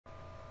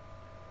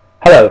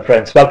Hello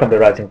friends, welcome to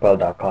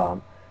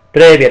Risingpearl.com.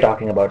 Today we are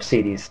talking about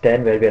Series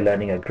 10 where we are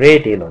learning a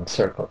great deal on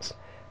circles.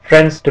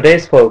 Friends,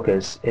 today's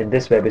focus in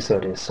this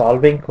webisode is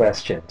solving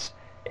questions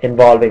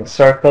involving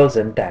circles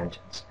and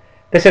tangents.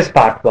 This is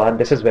part 1,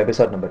 this is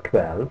webisode number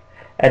 12,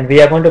 and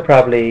we are going to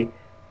probably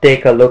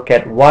take a look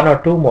at one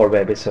or two more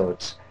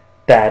webisodes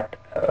that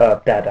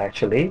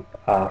actually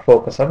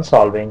focus on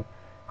solving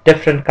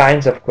different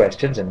kinds of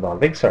questions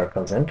involving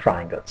circles and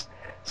triangles.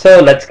 So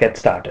let's get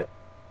started.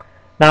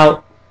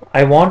 Now,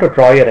 I want to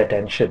draw your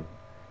attention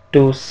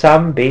to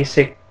some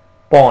basic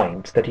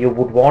points that you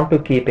would want to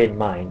keep in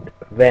mind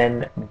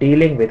when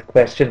dealing with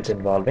questions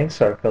involving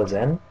circles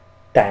and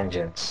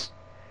tangents.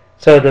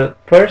 So the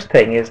first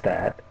thing is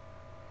that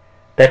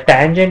the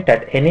tangent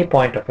at any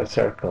point of a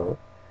circle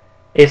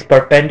is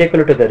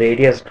perpendicular to the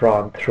radius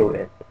drawn through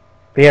it.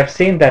 We have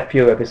seen that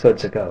few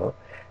episodes ago.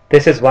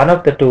 This is one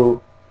of the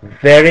two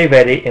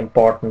very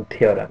important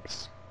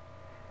theorems,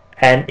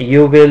 and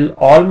you will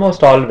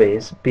almost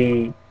always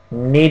be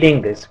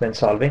needing this when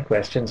solving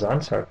questions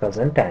on circles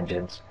and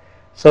tangents.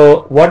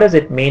 So what does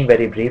it mean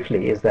very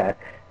briefly is that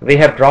we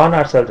have drawn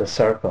ourselves a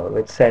circle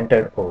with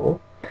center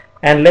O,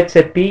 and let's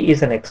say P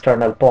is an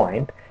external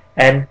point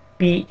and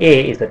PA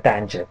is a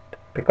tangent.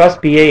 Because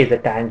PA is a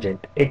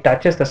tangent, it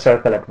touches the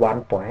circle at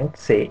one point,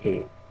 say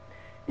A.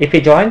 If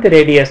we join the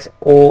radius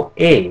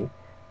OA,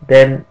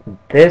 then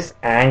this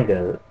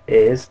angle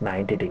is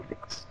 90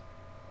 degrees.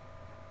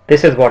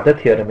 This is what the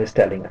theorem is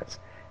telling us.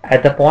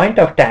 At the point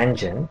of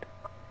tangent,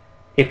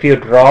 if you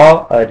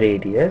draw a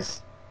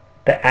radius,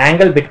 the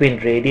angle between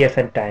radius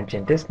and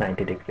tangent is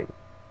 90 degrees.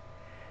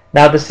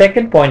 Now the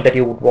second point that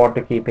you would want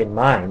to keep in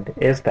mind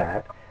is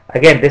that,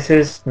 again, this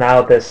is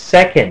now the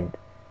second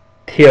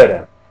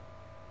theorem.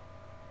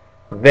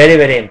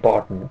 Very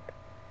important.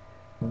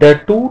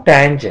 The two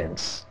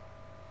tangents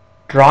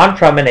drawn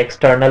from an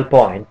external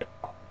point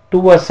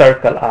to a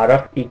circle are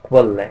of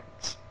equal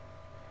lengths.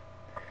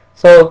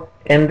 So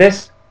in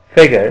this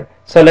figure,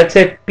 so let's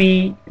say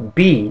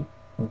PB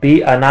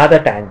be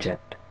another tangent.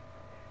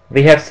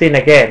 We have seen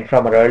again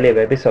from our earlier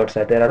episodes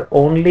that there are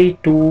only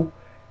two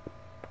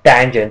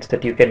tangents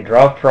that you can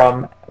draw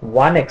from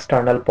one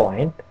external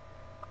point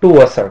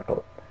to a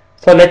circle.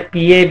 So let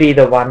PA be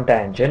the one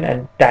tangent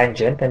and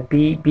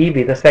PB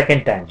be the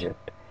second tangent.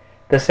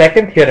 The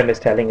second theorem is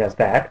telling us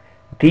that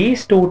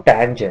these two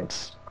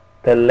tangents,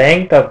 the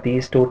length of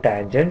these two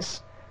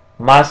tangents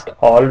must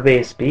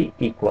always be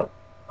equal.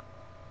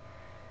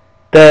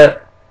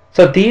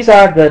 So these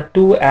are the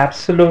two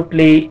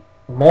absolutely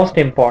most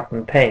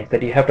important things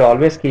that you have to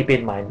always keep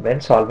in mind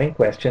when solving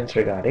questions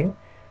regarding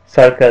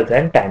circles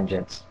and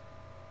tangents.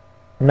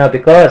 Now,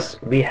 because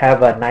we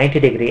have a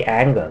 90-degree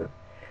angle,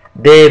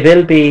 there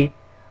will be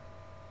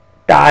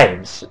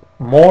times,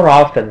 more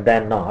often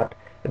than not,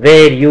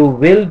 where you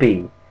will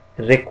be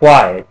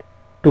required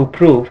to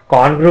prove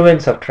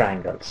congruence of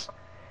triangles.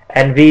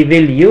 And we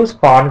will use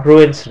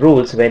congruence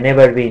rules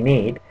whenever we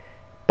need,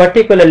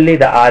 particularly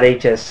the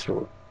RHS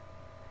rule.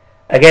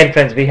 Again,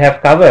 friends, we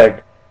have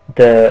covered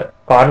the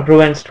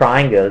congruence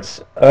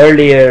triangles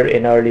earlier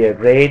in earlier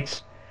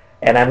grades,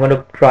 and I'm going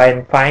to try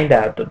and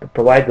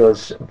provide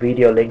those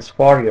video links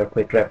for your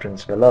quick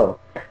reference below.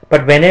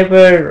 But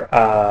whenever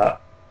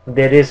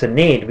there is a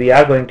need, we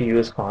are going to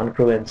use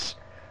congruence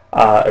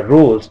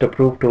rules to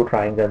prove two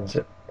triangles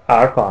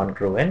are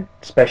congruent,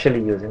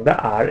 especially using the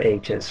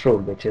RHS rule,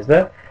 which is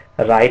the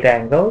right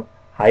angle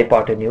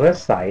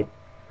hypotenuse side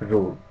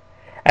rule.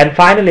 And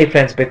finally,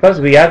 friends,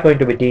 because we are going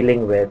to be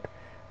dealing with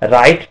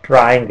right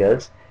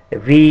triangles,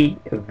 we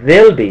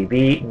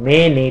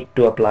may need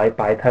to apply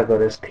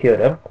Pythagoras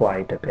theorem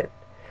quite a bit.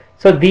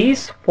 So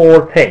these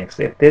four things,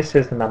 if this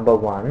is number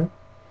 1,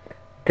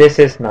 this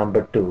is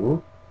number 2,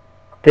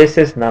 this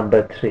is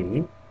number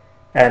 3,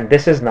 and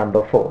this is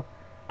number 4.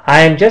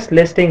 I am just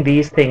listing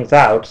these things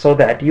out so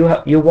that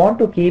you want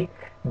to keep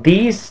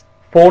these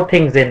four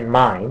things in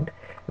mind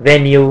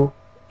when you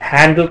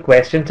handle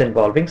questions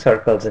involving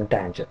circles and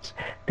tangents.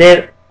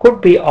 There could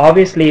be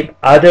obviously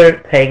other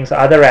things,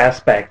 other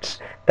aspects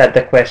that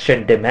the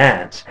question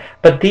demands,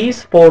 but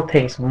these four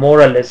things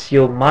more or less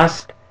you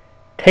must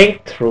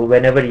think through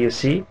whenever you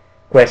see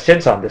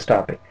questions on this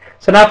topic.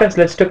 So now, friends,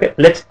 let's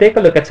take a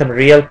look at some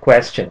real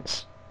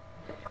questions.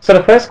 So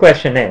the first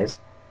question is,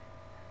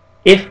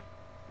 if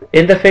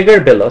in the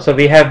figure below, so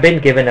we have been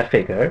given a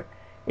figure,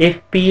 if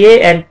PA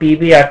and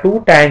PB are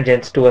two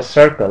tangents to a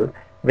circle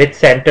with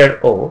center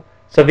O,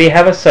 so we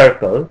have a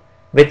circle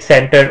with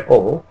center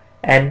O,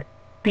 and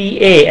PA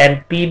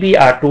and PB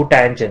are two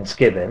tangents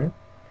given,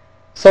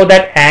 so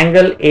that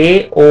angle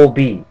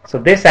AOB, so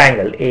this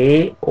angle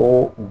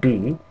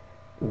AOB,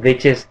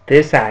 which is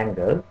this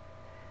angle,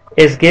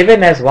 is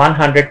given as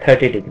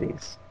 130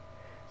 degrees.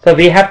 So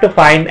we have to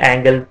find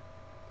angle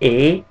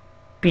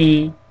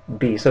APB.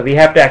 So we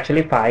have to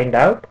actually find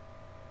out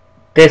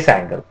this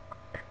angle.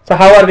 So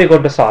how are we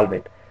going to solve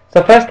it?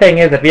 So first thing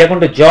is that we are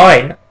going to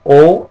join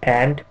O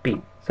and P.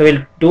 So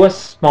we'll do a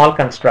small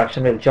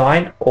construction. We'll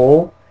join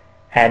O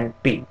and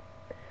P.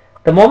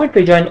 The moment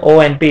we join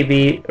O and P,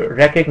 we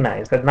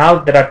recognize that now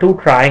there are two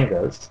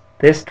triangles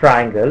this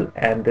triangle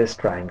and this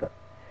triangle.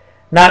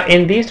 Now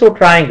in these two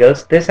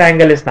triangles, this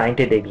angle is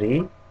 90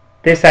 degree,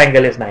 this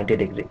angle is 90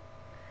 degree.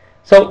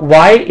 So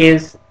why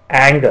is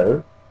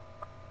angle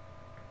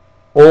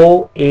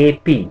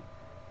OAP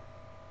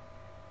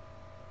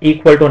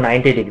equal to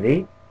 90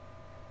 degree?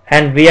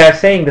 And we are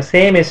saying the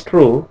same is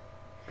true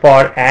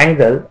for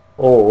angle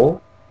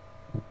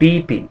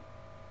OBP.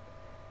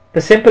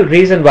 The simple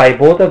reason why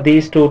both of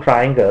these two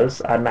triangles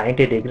are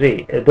 90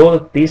 degree,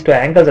 though these two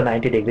angles are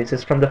 90 degrees,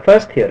 is from the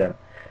first theorem,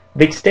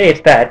 which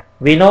states that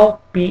we know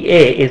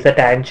PA is a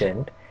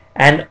tangent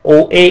and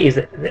OA is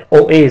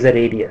a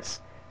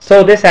radius.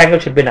 So this angle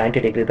should be 90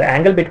 degrees. The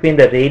angle between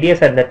the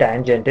radius and the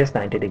tangent is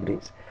 90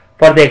 degrees.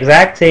 For the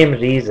exact same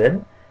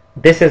reason,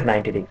 this is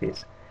 90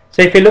 degrees.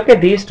 So if you look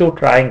at these two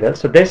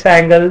triangles, so this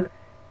angle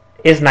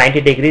is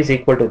 90 degrees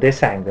equal to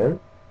this angle.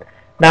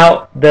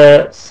 Now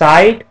the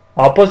side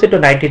opposite to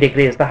 90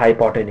 degree is the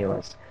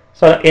hypotenuse.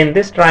 So in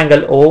this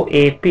triangle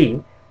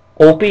OAP,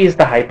 OP is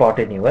the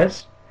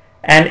hypotenuse,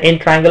 and in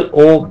triangle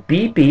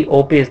OBP,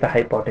 OP is the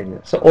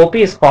hypotenuse. So OP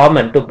is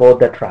common to both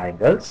the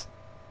triangles,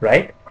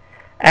 right?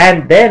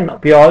 And then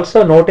we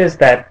also notice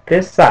that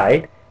this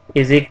side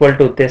is equal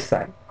to this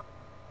side.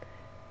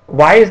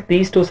 Why is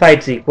these two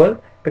sides equal?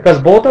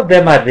 Because both of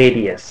them are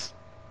radius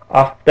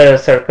of the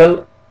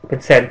circle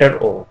with center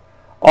O.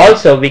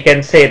 Also we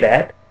can say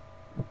that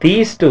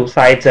these two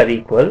sides are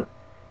equal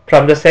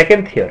from the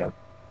second theorem,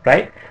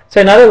 right?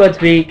 So in other words,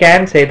 we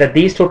can say that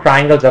these two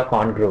triangles are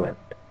congruent,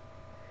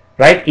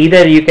 right?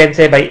 Either you can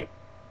say by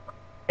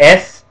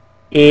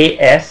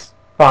SAS,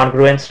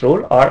 congruence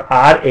rule, or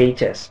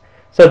RHS.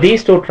 So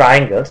these two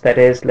triangles, that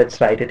is, let's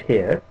write it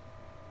here.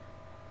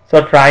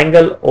 So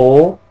triangle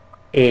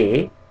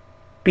OAP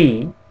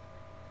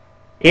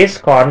is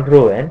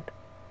congruent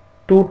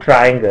to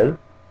triangle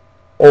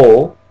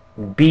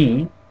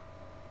OBP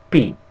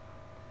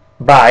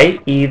by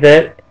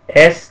either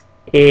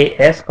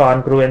SAS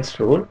congruence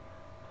rule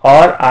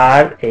or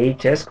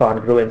RHS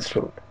congruence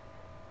rule.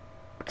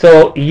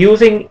 So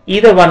using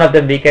either one of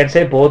them, we can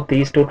say both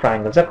these two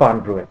triangles are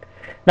congruent.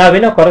 Now we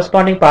know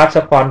corresponding parts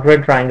of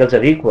congruent triangles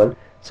are equal.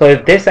 So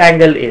if this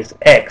angle is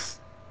X,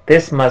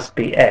 this must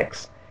be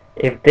X.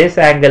 If this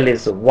angle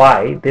is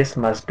Y, this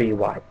must be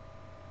Y.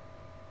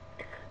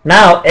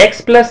 Now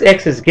X plus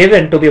X is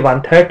given to be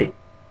 130.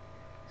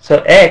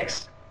 So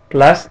X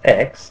plus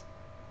X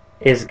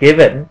is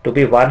given to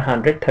be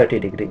 130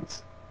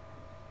 degrees.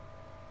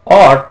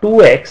 Or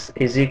 2X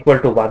is equal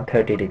to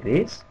 130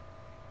 degrees.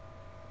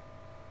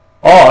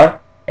 Or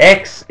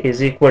X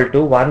is equal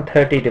to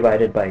 130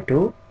 divided by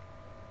 2,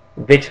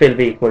 which will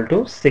be equal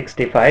to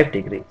 65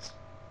 degrees.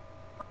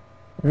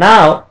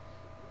 Now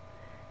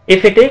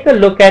if we take a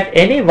look at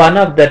any one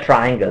of the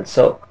triangles,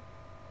 so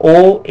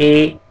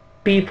OAP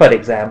for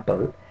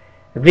example,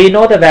 we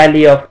know the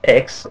value of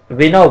X,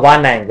 we know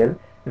one angle,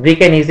 we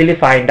can easily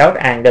find out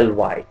angle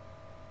Y,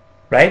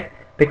 right?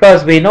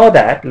 Because we know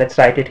that, let's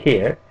write it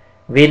here,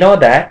 we know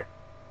that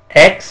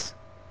X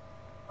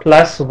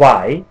plus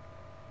Y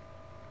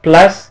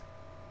plus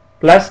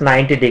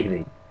 90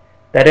 degree,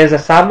 that is a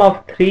sum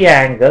of three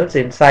angles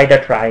inside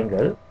a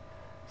triangle.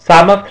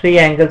 Sum of three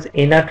angles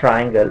in a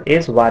triangle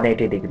is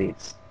 180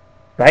 degrees,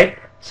 right?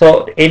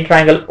 So in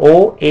triangle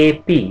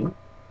OAP,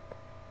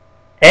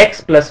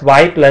 X plus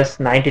Y plus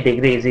 90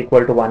 degree is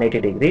equal to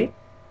 180 degree.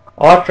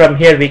 Or from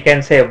here we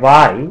can say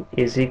Y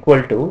is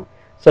equal to,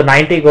 so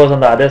 90 goes on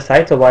the other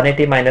side, so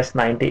 180 minus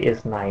 90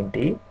 is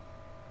 90,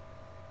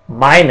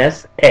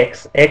 minus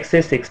X, X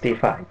is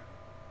 65.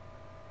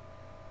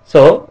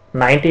 So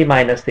 90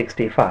 minus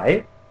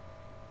 65,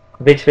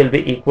 which will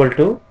be equal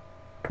to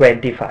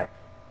 25.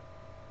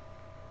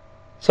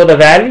 So the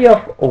value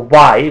of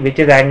Y, which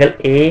is angle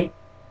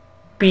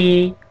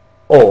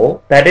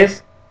APO, that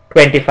is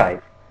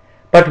 25.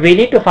 But we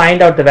need to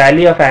find out the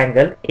value of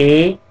angle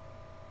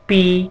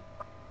APB.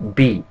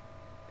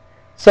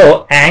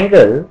 So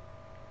angle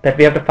that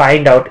we have to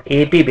find out,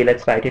 APB,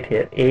 let's write it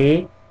here,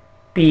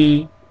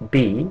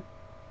 APB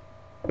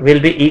will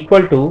be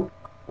equal to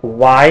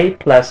Y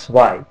plus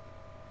Y.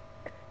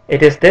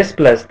 It is this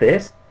plus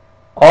this,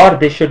 or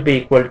this should be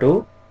equal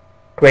to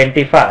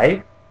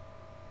 25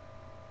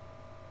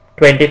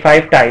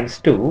 times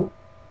 2,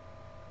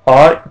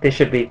 or this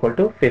should be equal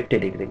to 50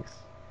 degrees.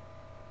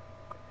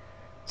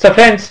 So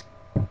friends,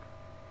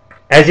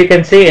 as you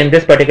can see in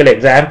this particular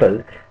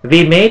example,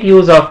 we made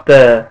use of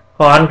the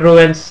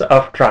congruence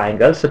of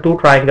triangles, so two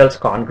triangles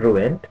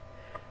congruent.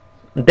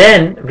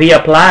 Then we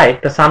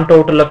applied the sum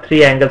total of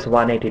three angles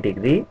 180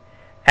 degree,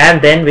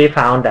 and then we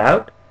found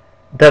out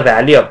the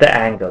value of the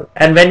angle.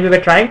 And when we were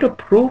trying to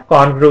prove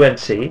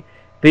congruency,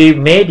 we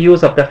made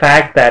use of the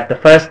fact that the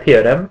first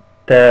theorem,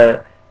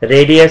 the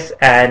radius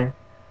and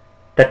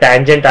the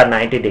tangent are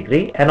 90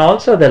 degree, and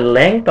also the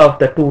length of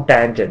the two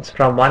tangents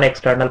from one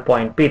external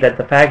point P, that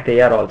the fact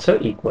they are also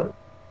equal.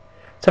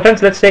 So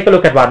friends, let's take a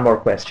look at one more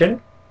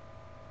question.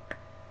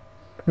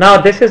 Now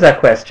this is a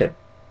question.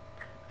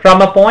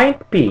 From a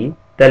point P,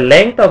 the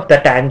length of the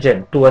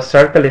tangent to a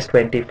circle is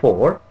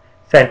 24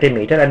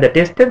 centimeter and the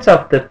distance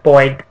of the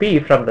point P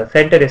from the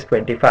center is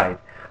 25.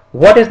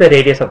 What is the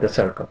radius of the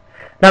circle?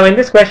 Now in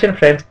this question,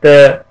 friends,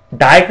 the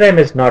diagram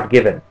is not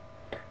given.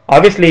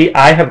 Obviously,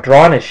 I have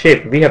drawn a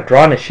shape. We have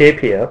drawn a shape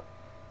here.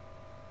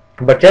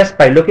 But just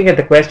by looking at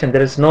the question,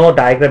 there is no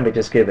diagram which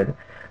is given.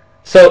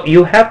 So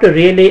you have to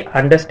really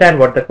understand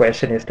what the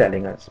question is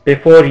telling us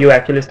before you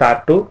actually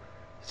start to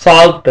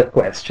solve the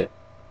question,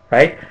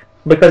 right?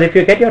 Because if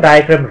you get your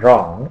diagram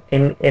wrong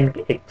in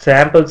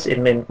examples,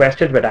 in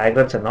questions where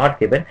diagrams are not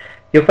given,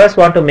 you first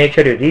want to make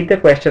sure you read the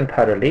question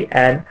thoroughly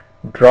and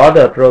draw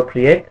the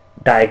appropriate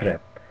diagram.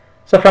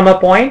 So from a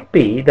point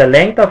P, the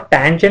length of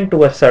tangent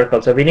to a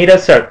circle, so we need a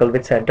circle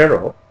with center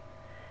O,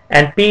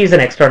 and P is an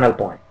external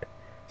point.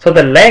 So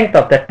the length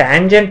of the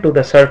tangent to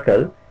the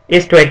circle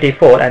is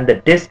 24 and the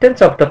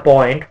distance of the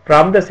point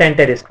from the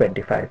center is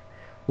 25.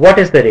 What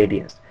is the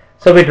radius?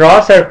 So we draw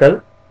a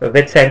circle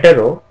with center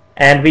O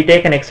and we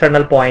take an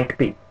external point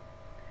P.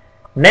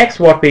 Next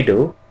what we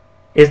do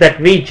is that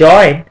we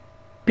join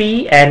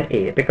P and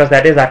A because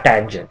that is our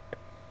tangent,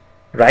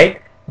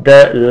 right?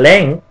 The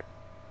length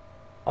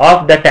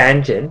of the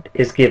tangent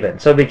is given.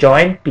 So we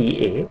join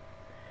PA.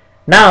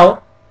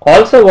 Now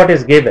also what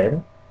is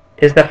given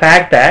is the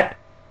fact that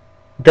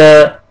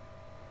the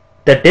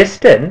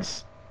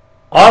distance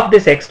of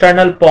this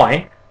external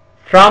point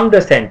from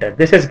the center,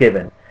 this is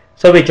given.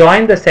 So we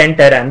join the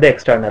center and the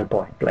external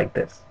point like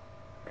this.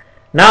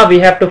 Now we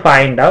have to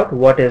find out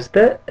what is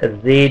the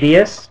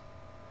radius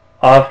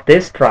of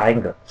this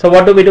triangle. So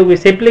what do? We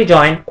simply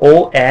join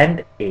O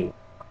and A.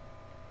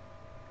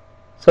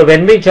 So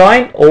when we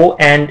join O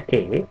and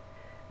A,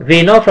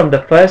 we know from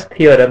the first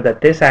theorem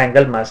that this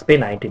angle must be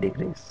 90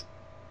 degrees,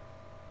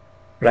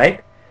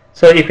 right?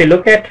 So if you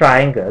look at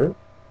triangle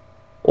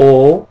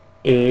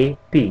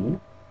OAP,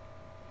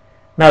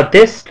 now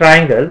this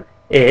triangle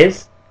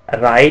is a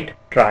right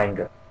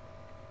triangle.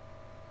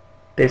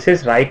 This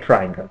is right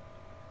triangle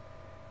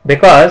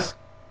because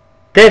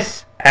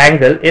this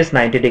angle is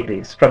 90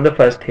 degrees from the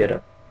first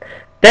theorem.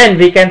 Then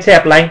we can say,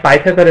 applying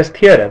Pythagoras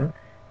theorem,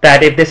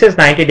 that if this is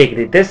 90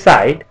 degree, this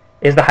side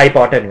is the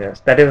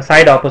hypotenuse, that is the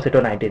side opposite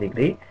to 90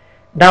 degree.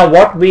 Now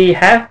what we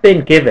have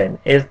been given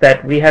is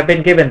that we have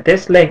been given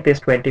this length is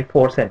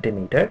 24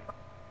 centimeter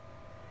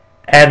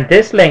and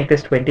this length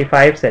is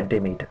 25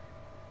 centimeter.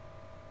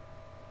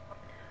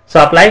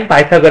 So applying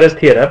Pythagoras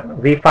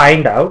theorem, we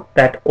find out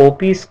that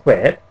OP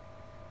square,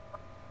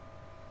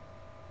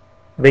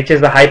 which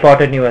is the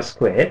hypotenuse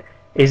square,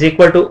 is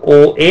equal to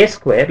OA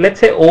square. Let's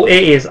say OA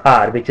is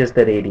R, which is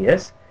the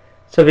radius.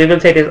 So we will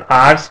say it is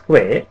R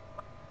square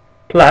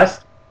plus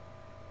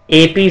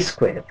AP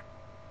square.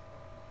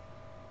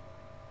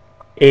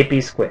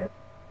 AP square.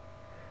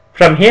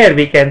 From here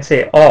we can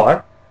say,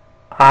 or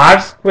R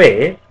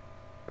square,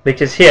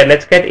 which is here,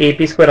 let's get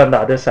AP square on the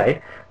other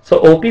side. So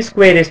OP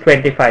square is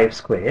 25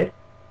 square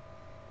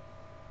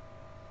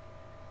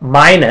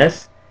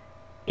minus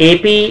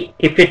AP,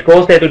 if it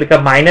goes there it will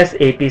become minus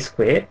AP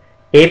square.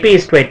 AP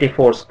is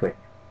 24 square.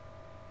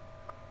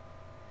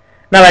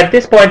 Now at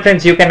this point,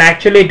 friends, you can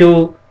actually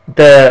do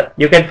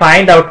you can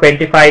find out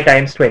 25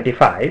 times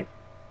 25,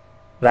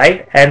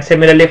 right? And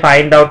similarly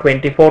find out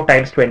 24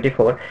 times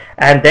 24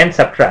 and then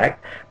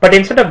subtract. But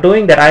instead of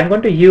doing that, I'm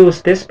going to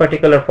use this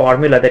particular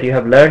formula that you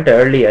have learned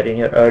earlier in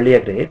your earlier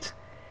grades,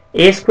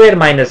 a square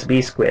minus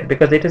b square,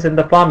 because it is in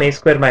the form a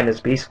square minus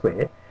b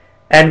square.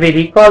 And we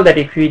recall that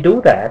if we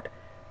do that,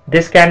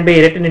 this can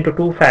be written into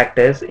two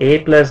factors, a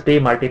plus b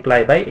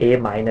multiplied by a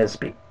minus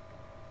b.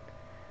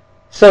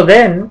 So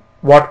then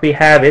what we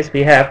have is,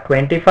 we have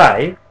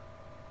 25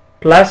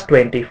 plus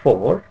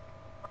 24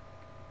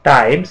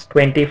 times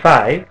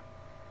 25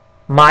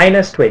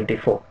 minus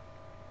 24.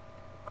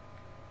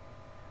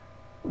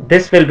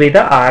 This will be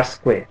the r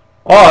square,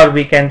 or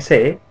we can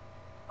say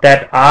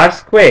that r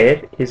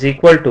square is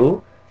equal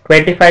to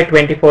 25,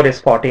 24 is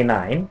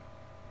 49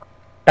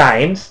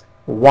 times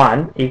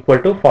 1 equal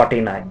to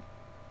 49.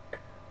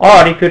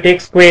 Or if you take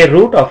square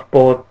root of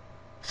both,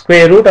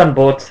 square root on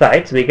both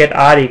sides, we get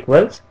r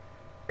equals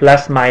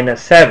plus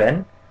minus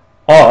 7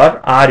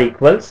 or r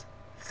equals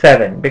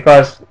 7,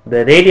 because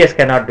the radius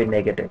cannot be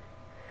negative.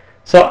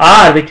 So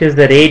r, which is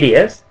the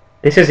radius,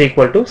 this is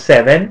equal to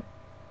 7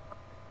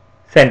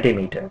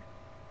 centimeter.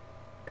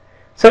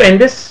 So in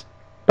this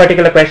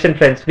particular question,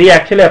 friends, we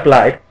actually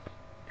applied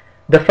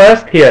the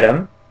first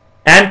theorem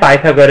and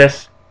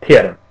Pythagoras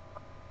theorem.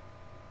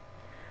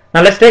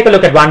 Now let's take a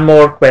look at one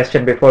more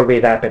question before we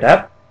wrap it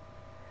up.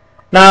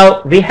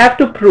 Now we have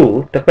to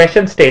prove, the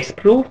question states,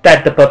 prove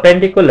that the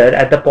perpendicular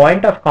at the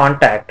point of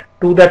contact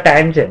to the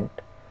tangent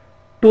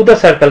to the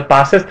circle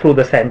passes through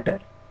the center.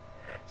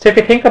 So if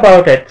you think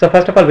about it, so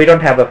first of all, we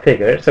don't have a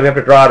figure, so we have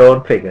to draw our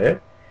own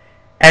figure.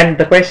 And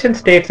the question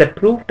states that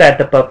prove that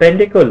the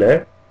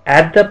perpendicular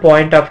at the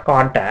point of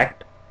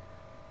contact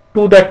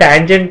to the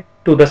tangent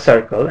to the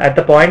circle, at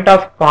the point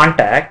of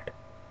contact,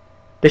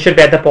 this should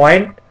be at the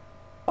point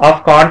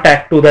of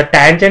contact to the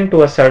tangent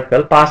to a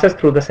circle, passes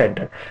through the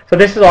center. So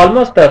this is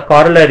almost the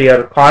corollary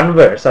or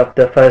converse of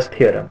the first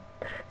theorem.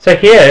 So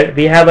here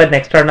we have an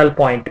external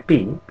point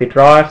P. We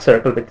draw a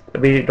circle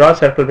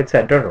with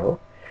center O.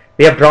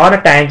 We have drawn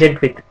a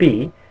tangent with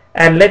P,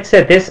 and let's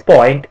say this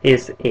point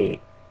is A,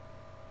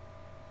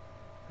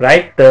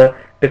 right?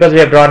 Because we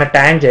have drawn a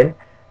tangent,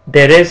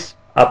 there is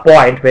a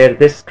point where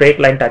this straight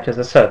line touches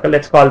a circle.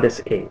 Let's call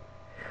this A.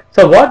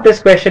 So what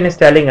this question is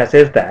telling us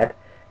is that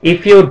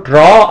if you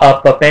draw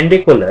a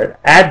perpendicular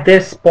at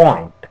this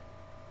point,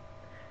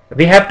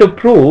 we have to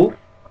prove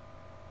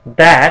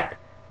that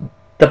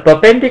the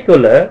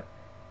perpendicular,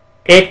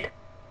 it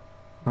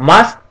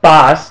must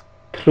pass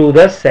through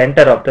the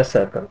center of the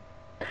circle.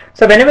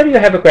 So whenever you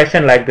have a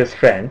question like this,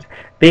 friends,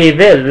 we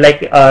will,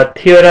 like a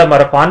theorem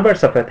or a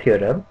converse of a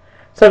theorem,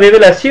 so we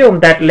will assume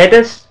that, let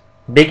us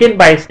begin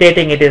by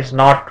stating it is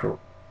not true.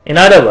 In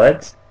other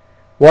words,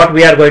 what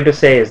we are going to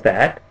say is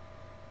that,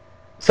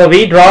 so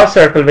we draw a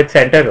circle with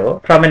center O.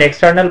 From an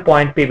external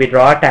point P, we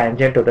draw a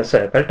tangent to the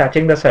circle,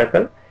 touching the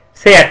circle,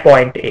 say at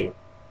point A.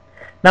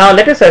 Now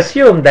let us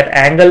assume that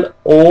angle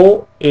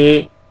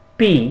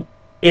OAP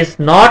is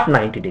not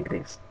 90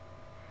 degrees.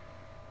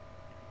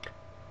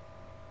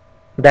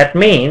 That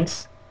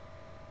means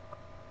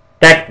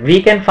that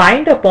we can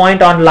find a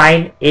point on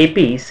line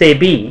AP, say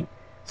B.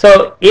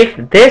 So if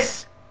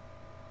this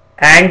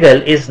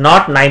angle is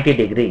not 90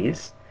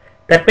 degrees,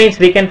 that means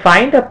we can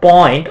find a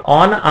point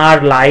on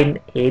our line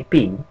AP,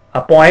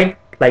 a point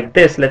like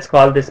this, let's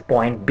call this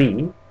point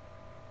B,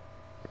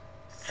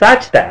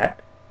 such that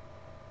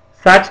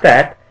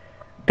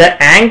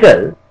the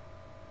angle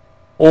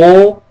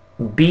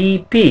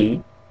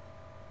OBP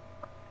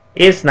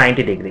is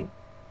 90 degree.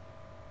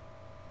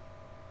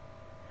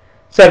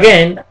 So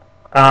again,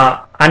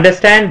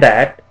 understand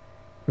that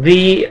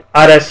we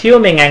are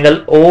assuming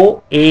angle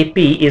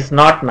OAP is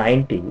not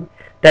 90.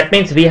 That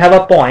means we have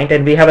a point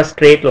and we have a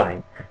straight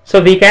line.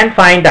 So we can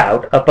find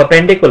out a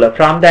perpendicular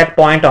from that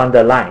point on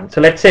the line.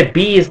 So let's say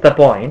B is the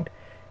point,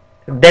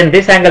 then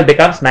this angle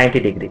becomes 90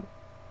 degree.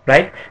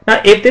 Right?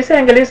 Now if this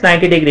angle is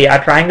 90 degree,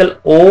 our triangle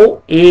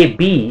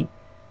OAB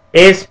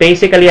is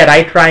basically a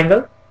right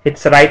triangle.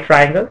 It's a right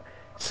triangle.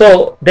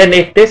 So then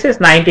if this is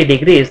 90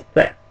 degrees,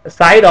 the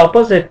side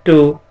opposite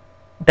to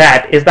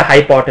that is the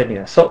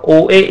hypotenuse. So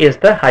OA is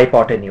the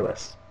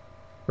hypotenuse.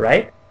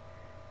 Right?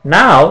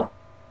 Now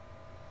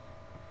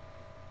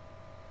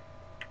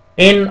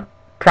in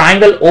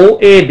triangle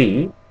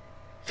OAB,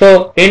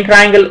 so in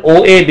triangle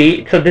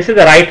OAB, so this is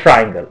a right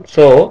triangle.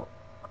 So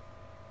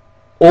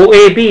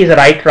OAB is a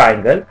right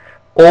triangle,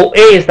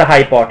 OA is the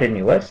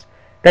hypotenuse.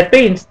 That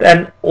means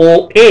then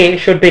OA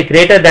should be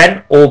greater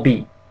than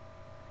OB,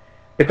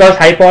 because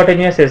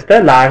hypotenuse is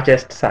the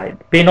largest side.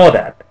 We know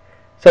that.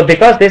 So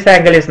because this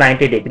angle is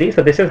 90 degrees,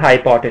 so this is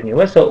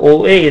hypotenuse, so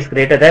OA is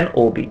greater than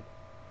OB.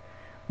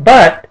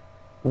 But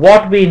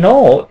what we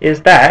know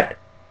is that,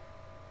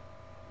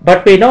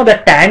 we know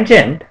the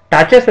tangent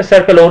touches the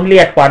circle only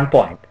at one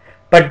point.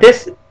 But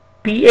this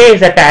PA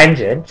is a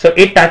tangent, so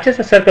it touches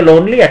the circle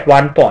only at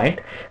one point.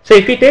 So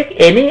if you take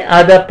any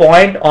other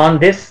point on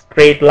this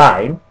straight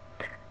line,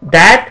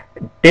 that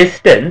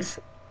distance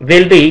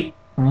will be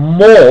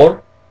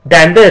more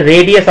than the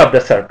radius of the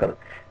circle,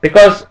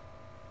 because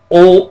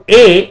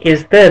OA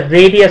is the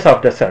radius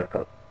of the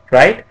circle,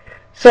 right?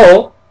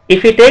 So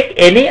if you take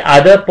any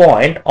other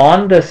point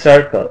on the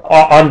circle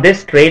or on this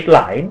straight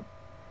line,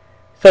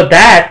 so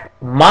that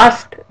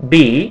must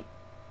be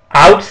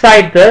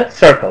outside the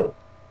circle,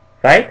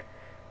 right?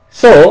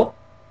 So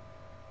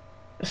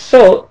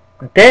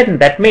then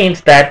that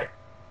means that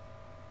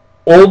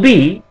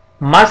OB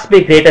must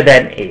be greater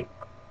than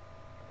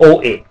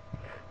OA.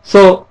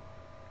 So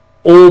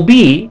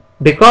OB,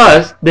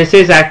 because this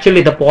is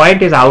actually, the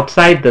point is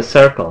outside the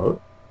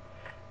circle,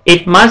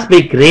 it must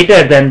be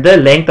greater than the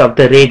length of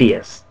the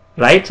radius,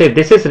 right? So if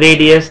this is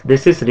radius,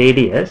 this is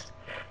radius,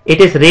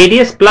 it is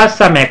radius plus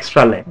some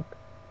extra length,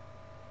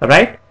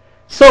 right?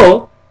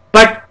 So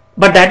but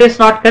that is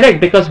not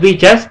correct, because we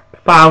just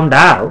found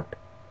out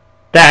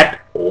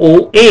that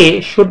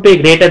OA should be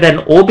greater than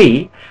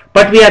OB,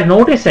 but we are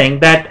noticing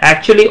that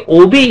actually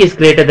OB is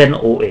greater than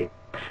OA.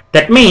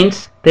 That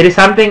means there is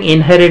something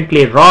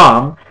inherently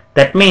wrong.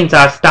 That means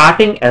our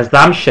starting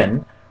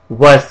assumption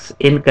was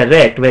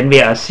incorrect when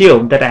we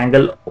assumed that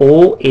angle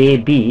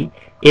OAB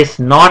is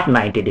not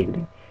 90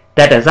 degree.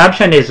 That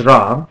assumption is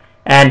wrong,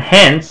 and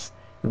hence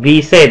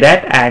we say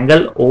that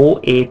angle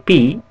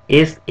OAP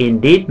is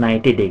indeed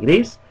 90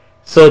 degrees.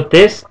 So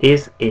this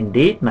is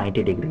indeed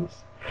 90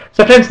 degrees.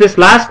 So friends, this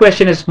last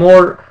question is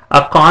more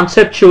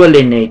conceptual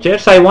in nature.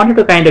 So I wanted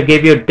to kind of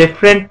give you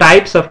different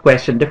types of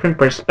question, different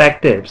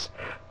perspectives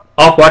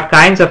of what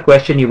kinds of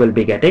question you will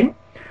be getting.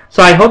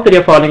 So I hope that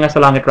you're following us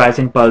along at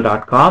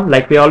risingpearl.com.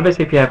 Like we always,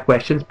 if you have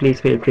questions,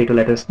 please feel free to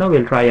let us know.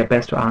 We'll try our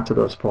best to answer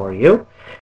those for you.